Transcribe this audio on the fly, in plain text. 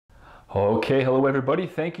Okay, hello everybody.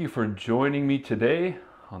 Thank you for joining me today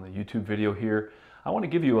on the YouTube video here. I want to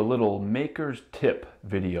give you a little maker's tip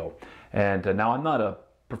video. And now I'm not a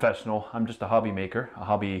professional, I'm just a hobby maker, a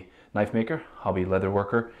hobby knife maker, hobby leather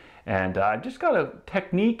worker. And I just got a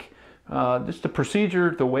technique, just a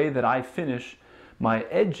procedure, the way that I finish my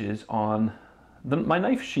edges on my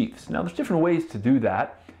knife sheaths. Now there's different ways to do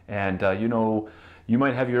that. And you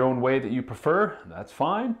might have your own way that you prefer, that's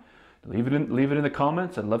fine. Leave it in the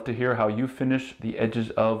comments. I'd love to hear how you finish the edges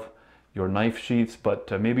of your knife sheaths, but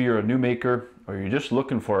maybe you're a new maker or you're just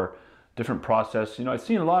looking for a different process. I've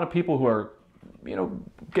seen a lot of people who are,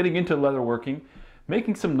 getting into leatherworking,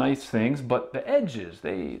 making some nice things, but the edges,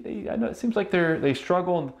 I know it seems like they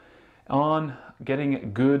struggle on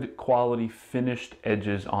getting good quality finished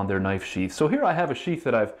edges on their knife sheath. So here I have a sheath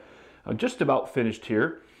that I've just about finished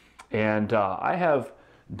here, and I have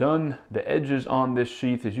done the edges on this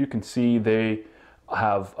sheath. As you can see, they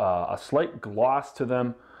have a slight gloss to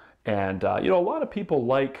them, and a lot of people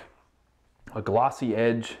like a glossy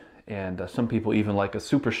edge, and some people even like a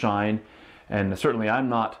super shine. And certainly I'm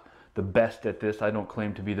not the best at this. I don't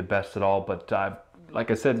claim to be the best at all, but like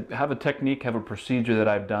I said, have a technique, have a procedure that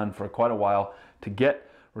I've done for quite a while to get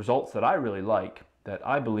results that I really like, that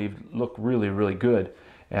I believe look really, really good.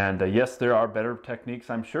 And yes, there are better techniques,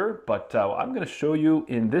 I'm sure, but I'm going to show you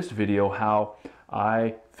in this video how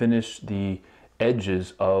I finish the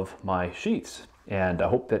edges of my sheaths. And I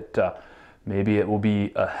hope that maybe it will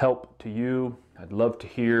be a help to you. I'd love to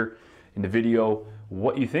hear in the video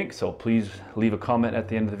what you think, so please leave a comment at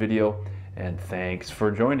the end of the video, and thanks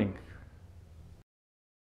for joining.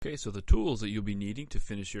 Okay, so the tools that you'll be needing to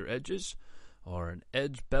finish your edges are an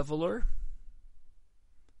edge beveler,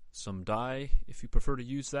 some dye if you prefer to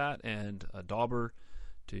use that, and a dauber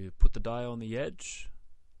to put the dye on the edge,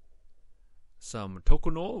 some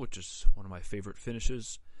tokonole, which is one of my favorite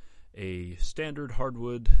finishes, a standard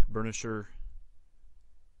hardwood burnisher,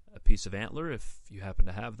 a piece of antler if you happen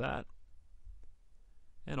to have that,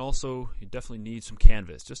 and also you definitely need some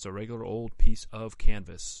canvas, just a regular old piece of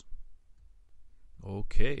canvas.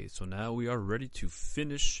 Okay, so now we are ready to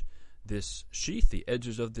finish this sheath, the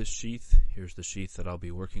edges of this sheath. Here's the sheath that I'll be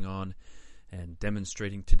working on and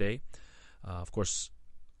demonstrating today. Of course,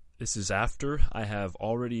 this is after I have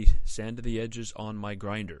already sanded the edges on my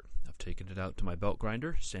grinder. I've taken it out to my belt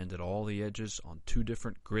grinder, sanded all the edges on two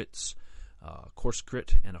different grits, a coarse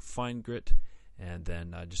grit and a fine grit, and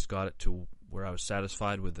then I just got it to where I was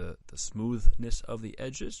satisfied with the smoothness of the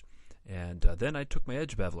edges. And then I took my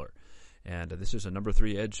edge beveler, and this is a number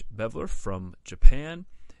 3 edge beveler from Japan.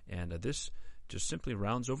 And this just simply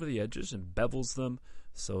rounds over the edges and bevels them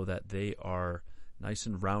so that they are nice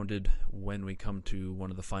and rounded when we come to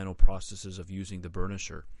one of the final processes of using the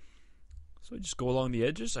burnisher. So I just go along the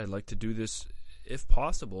edges. I like to do this, if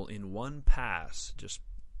possible, in one pass. Just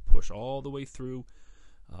push all the way through,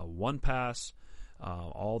 one pass,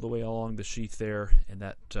 all the way along the sheath there, and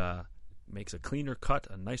that makes a cleaner cut,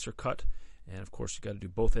 a nicer cut. And of course, you got to do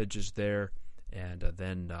both edges there, and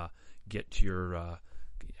then get to your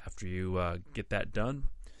after you get that done,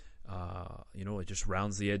 it just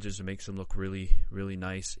rounds the edges and makes them look really, really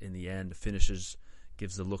nice in the end. Finishes,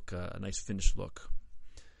 gives the look a nice finished look.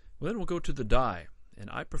 Well, then we'll go to the dye, and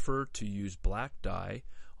I prefer to use black dye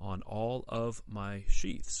on all of my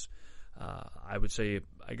sheaths. I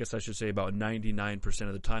guess I should say about 99%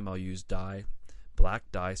 of the time I'll use dye, black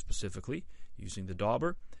dye specifically, using the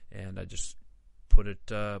dauber, and I just put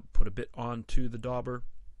a bit onto the dauber,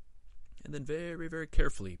 and then very, very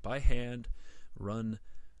carefully, by hand, run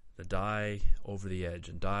the dye over the edge.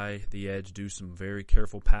 And dye the edge, do some very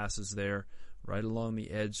careful passes there, right along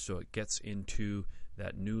the edge, so it gets into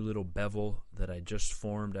that new little bevel that I just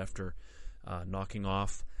formed after knocking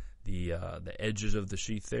off the edges of the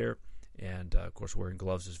sheath there. And, of course, wearing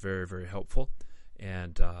gloves is very, very helpful.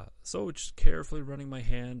 And so just carefully running my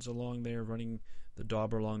hands along there, running the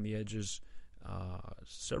dauber along the edges.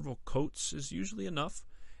 Several coats is usually enough.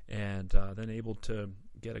 And then able to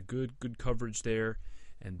get a good coverage there,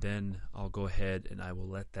 and then I'll go ahead and I will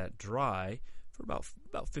let that dry for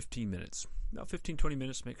about 15 minutes, about 15-20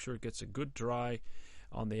 minutes. Make sure it gets a good dry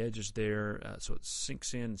on the edges there, so it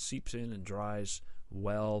sinks in, seeps in, and dries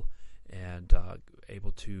well, and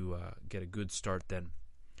able to get a good start then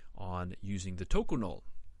on using the tokonole.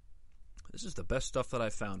 This is the best stuff that I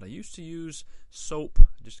found. I used to use soap,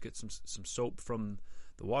 just get some soap from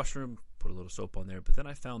the washroom, put a little soap on there, but then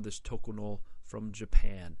I found this tokonole from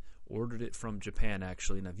Japan. Ordered it from Japan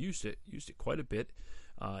actually, and I've used it quite a bit.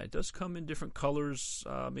 It does come in different colors,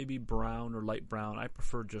 maybe brown or light brown. I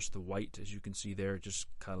prefer just the white, as you can see there. It just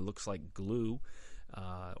kind of looks like glue,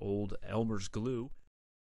 old Elmer's glue.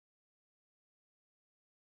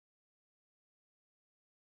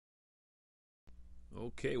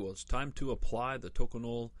 Okay, well, it's time to apply the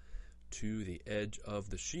tokonole to the edge of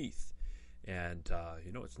the sheath. And,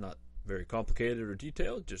 it's not very complicated or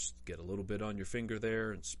detailed. Just get a little bit on your finger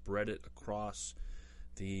there and spread it across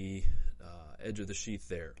the edge of the sheath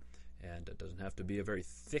there. And it doesn't have to be a very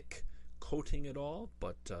thick coating at all,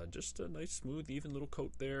 but just a nice, smooth, even little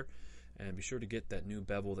coat there. And be sure to get that new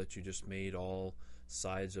bevel that you just made, all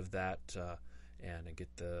sides of that, and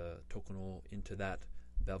get the tokonole into that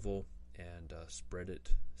bevel and spread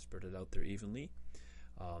it out there evenly.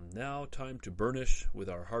 Now time to burnish with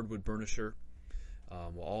our hardwood burnisher.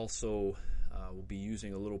 We'll be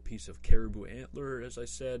using a little piece of caribou antler, as I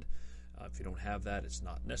said. If you don't have that, it's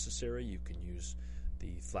not necessary. You can use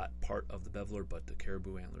the flat part of the beveler, but the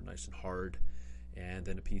caribou antler nice and hard. And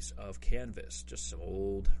then a piece of canvas, just some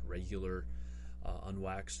old, regular,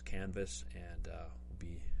 unwaxed canvas, and will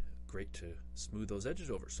be great to smooth those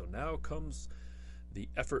edges over. So now comes the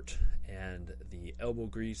effort and the elbow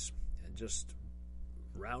grease, and just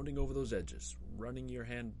rounding over those edges, running your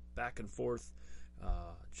hand back and forth,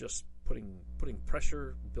 just putting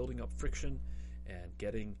pressure, building up friction, and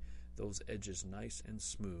getting those edges nice and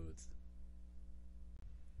smooth.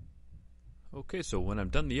 Okay, so when I'm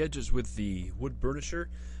done the edges with the wood burnisher,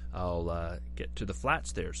 I'll get to the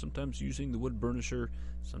flats there, sometimes using the wood burnisher,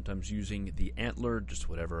 sometimes using the antler, just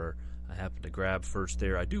whatever I happen to grab first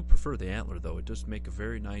there. I do prefer the antler, though. It does make a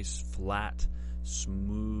very nice, flat,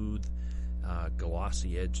 smooth,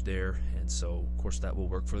 glossy edge there, and so of course that will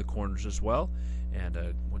work for the corners as well. And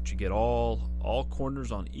once you get all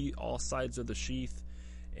corners on all sides of the sheath,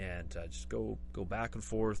 and just go back and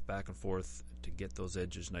forth to get those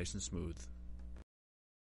edges nice and smooth.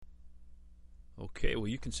 Okay, well,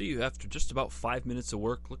 you can see after just about 5 minutes of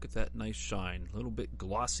work, look at that nice shine, a little bit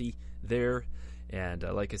glossy there. And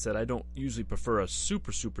like I said, I don't usually prefer a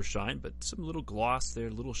super shine, but some little gloss there,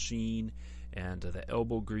 little sheen. And the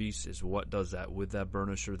elbow grease is what does that with that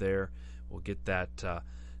burnisher there. We'll get that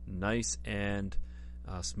nice and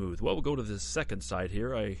smooth. Well, we'll go to the second side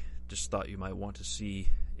here. I just thought you might want to see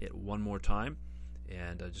it one more time.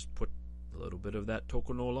 And just put a little bit of that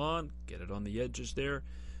tokonole on, get it on the edges there.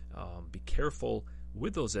 Be careful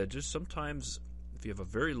with those edges. Sometimes if you have a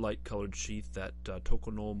very light colored sheath, that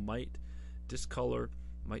tokonole might discolor,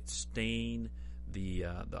 might stain the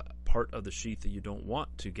part of the sheath that you don't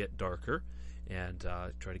want to get darker, and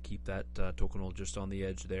try to keep that tokonole just on the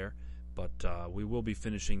edge there. But we will be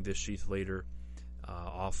finishing this sheath later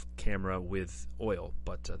off camera with oil,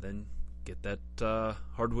 but then get that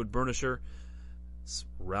hardwood burnisher,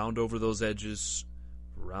 round it over those edges,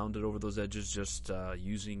 just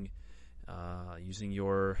using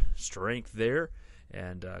your strength there,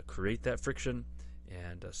 and create that friction,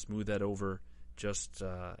 and smooth that over just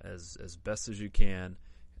as best as you can.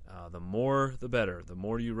 The more the better. The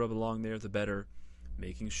more you rub along there, the better.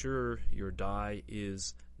 Making sure your dye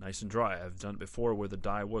is nice and dry. I've done it before where the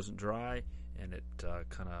dye wasn't dry and it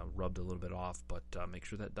kind of rubbed a little bit off, but make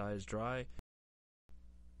sure that dye is dry.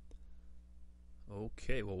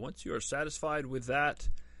 Okay, well, once you are satisfied with that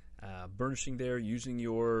burnishing there, using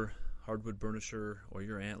your hardwood burnisher or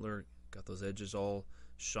your antler, got those edges all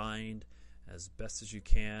shined as best as you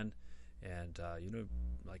can, and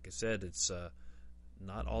like I said, it's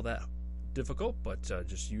not all that difficult, but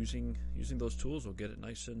just using those tools will get it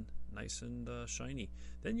nice and shiny.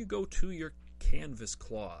 Then you go to your canvas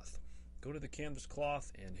cloth. Go to the canvas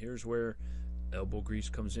cloth, and here's where elbow grease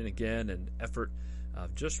comes in again, and effort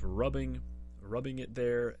of just rubbing it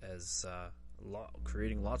there, as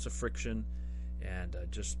creating lots of friction, and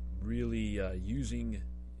just really using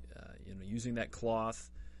that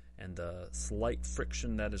cloth and the slight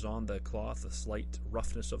friction that is on the cloth, the slight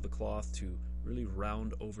roughness of the cloth, to really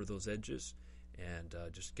round over those edges and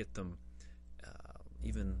just get them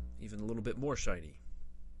even a little bit more shiny.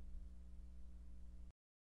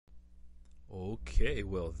 Okay,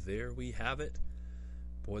 well, there we have it.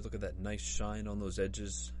 Boy, look at that nice shine on those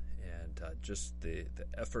edges, and just the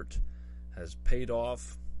effort has paid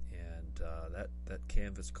off, and that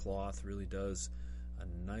canvas cloth really does a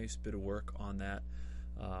nice bit of work on that.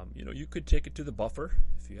 You could take it to the buffer.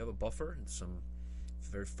 If you have a buffer and some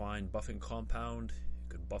very fine buffing compound, you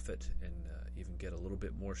could buff it and even get a little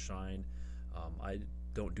bit more shine. I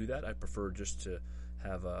don't do that. I prefer just to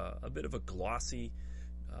have a bit of a glossy,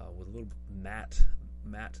 with a little matte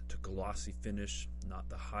to glossy finish, not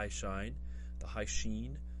the high shine, the high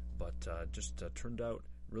sheen, but just turned out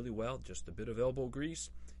really well. Just a bit of elbow grease,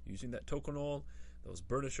 using that tokonole, those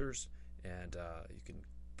burnishers, and you can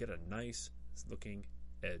get a nice looking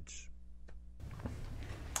edge.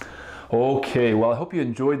 Okay, well, I hope you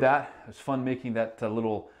enjoyed that. It was fun making that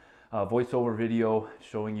little voiceover video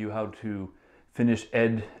showing you how to finish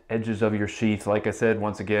edges of your sheath. Like I said,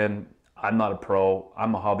 once again, I'm not a pro,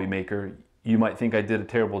 I'm a hobby maker. You might think I did a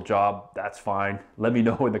terrible job, that's fine. Let me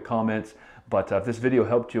know in the comments. But if this video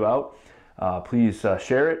helped you out, please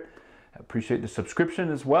share it. I appreciate the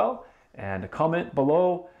subscription as well. And a comment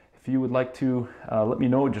below if you would like to let me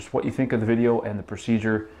know just what you think of the video and the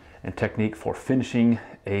procedure and technique for finishing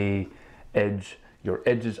your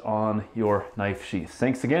edges on your knife sheath.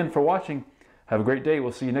 Thanks again for watching. Have a great day.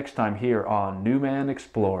 We'll see you next time here on New Man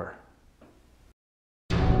Explorer.